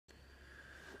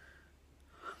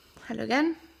Hello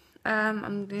again.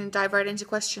 I'm going to dive right into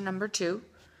question number 2.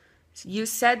 You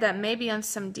said that maybe on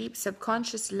some deep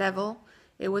subconscious level,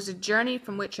 it was a journey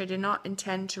from which I did not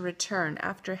intend to return.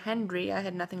 After Hendri, I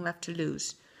had nothing left to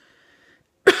lose.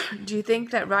 Do you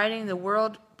think that riding the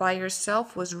world by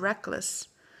yourself was reckless?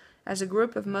 As a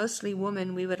group of mostly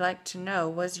women, we would like to know,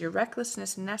 was your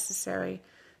recklessness necessary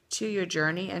to your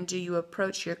journey, and do you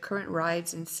approach your current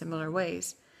rides in similar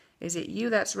ways? Is it you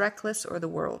that's reckless or the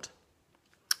world?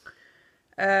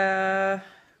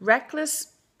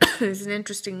 Reckless is an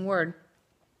interesting word.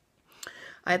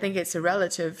 I think it's a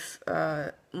relative,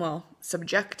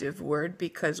 subjective word,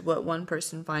 because what one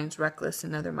person finds reckless,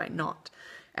 another might not.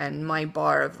 And my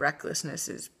bar of recklessness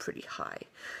is pretty high.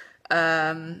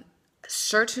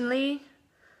 Certainly,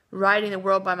 riding the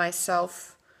world by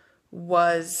myself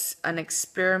was an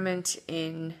experiment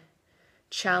in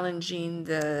challenging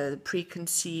the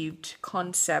preconceived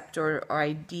concept or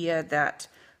idea that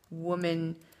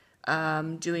women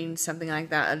doing something like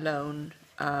that alone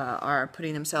are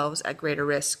putting themselves at greater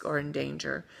risk or in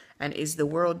danger. And is the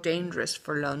world dangerous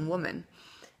for lone women?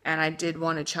 And I did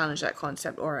want to challenge that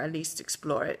concept, or at least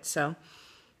explore it. So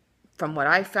from what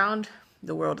I found,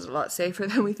 the world is a lot safer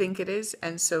than we think it is.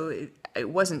 And so it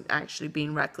wasn't actually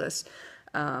being reckless.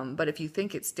 But if you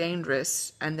think it's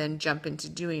dangerous and then jump into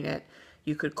doing it,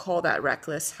 you could call that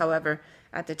reckless. However,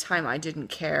 at the time, I didn't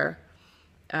care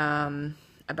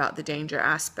about the danger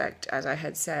aspect. As I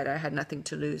had said, I had nothing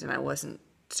to lose, and I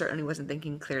certainly wasn't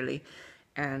thinking clearly,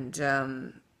 and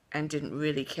didn't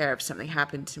really care if something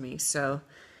happened to me. So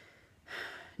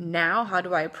now, how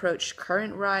do I approach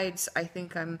current rides? I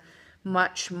think I'm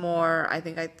much more, I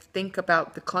think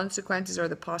about the consequences or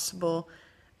the possible,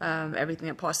 everything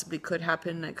that possibly could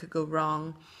happen, that could go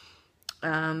wrong.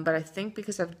 But I think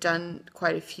because I've done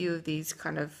quite a few of these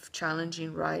kind of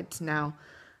challenging rides now,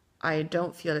 I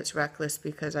don't feel it's reckless,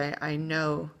 because I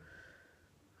know,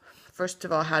 first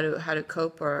of all, how to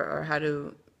cope or how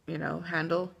to,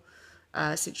 handle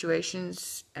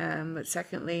situations. But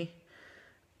secondly,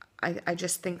 I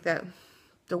just think that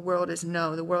the world is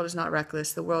not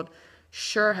reckless. The world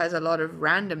sure has a lot of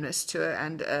randomness to it,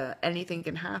 and anything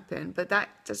can happen. But that's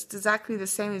just exactly the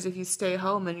same as if you stay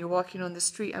home and you're walking on the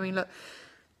street. I mean, look,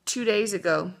 2 days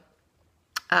ago,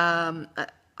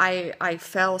 I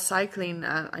fell cycling.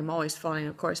 I'm always falling,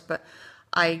 of course, but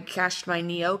I cashed my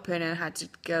knee open and had to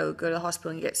go to the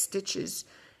hospital and get stitches.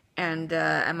 And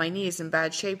my knee is in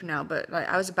bad shape now. But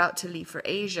I was about to leave for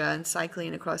Asia and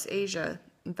cycling across Asia.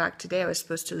 In fact, today I was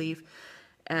supposed to leave.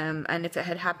 And if it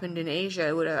had happened in Asia,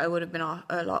 I would have been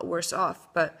a lot worse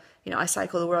off. But I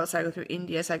cycled the world, cycled through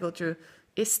India, cycled through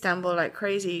Istanbul like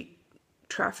crazy,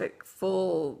 traffic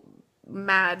full,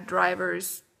 mad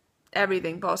drivers,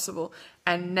 everything possible,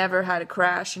 and never had a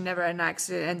crash and never had an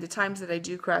accident. And the times that I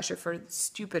do crash are for the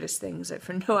stupidest things, like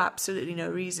for absolutely no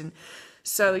reason.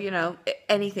 So,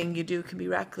 anything you do can be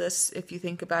reckless if you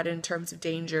think about it in terms of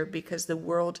danger, because the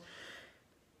world,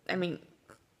 I mean,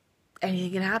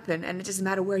 anything can happen, and it doesn't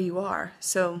matter where you are.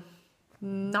 So,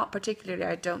 not particularly,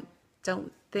 I don't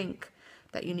think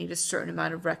that you need a certain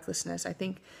amount of recklessness. I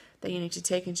think that you need to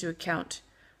take into account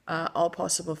all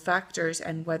possible factors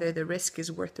and whether the risk is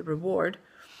worth the reward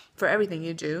for everything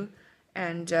you do.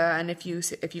 And if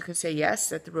you can say yes,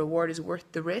 that the reward is worth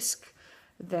the risk,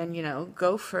 then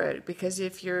go for it. Because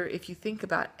if you think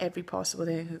about every possible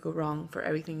thing that could go wrong for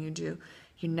everything you do,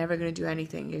 you're never going to do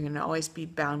anything. You're going to always be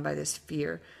bound by this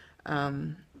fear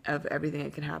of everything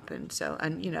that can happen. So,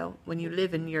 and when you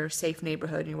live in your safe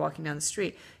neighborhood and you're walking down the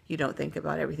street, you don't think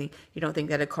about everything. You don't think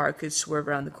that a car could swerve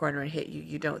around the corner and hit you.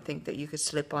 You don't think that you could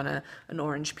slip on an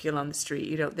orange peel on the street.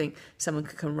 You don't think someone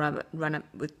could come run up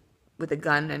with a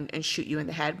gun and shoot you in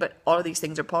the head. But all of these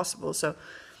things are possible. So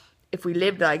if we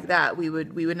lived like that, we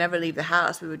would never leave the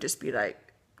house. We would just be like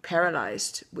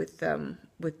paralyzed with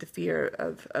the fear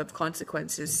of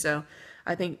consequences. So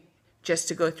I think just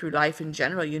to go through life in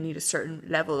general, you need a certain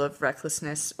level of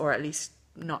recklessness, or at least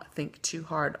not think too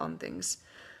hard on things.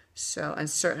 So, and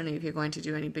certainly if you're going to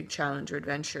do any big challenge or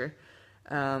adventure,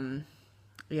 you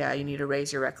need to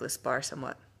raise your reckless bar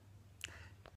somewhat.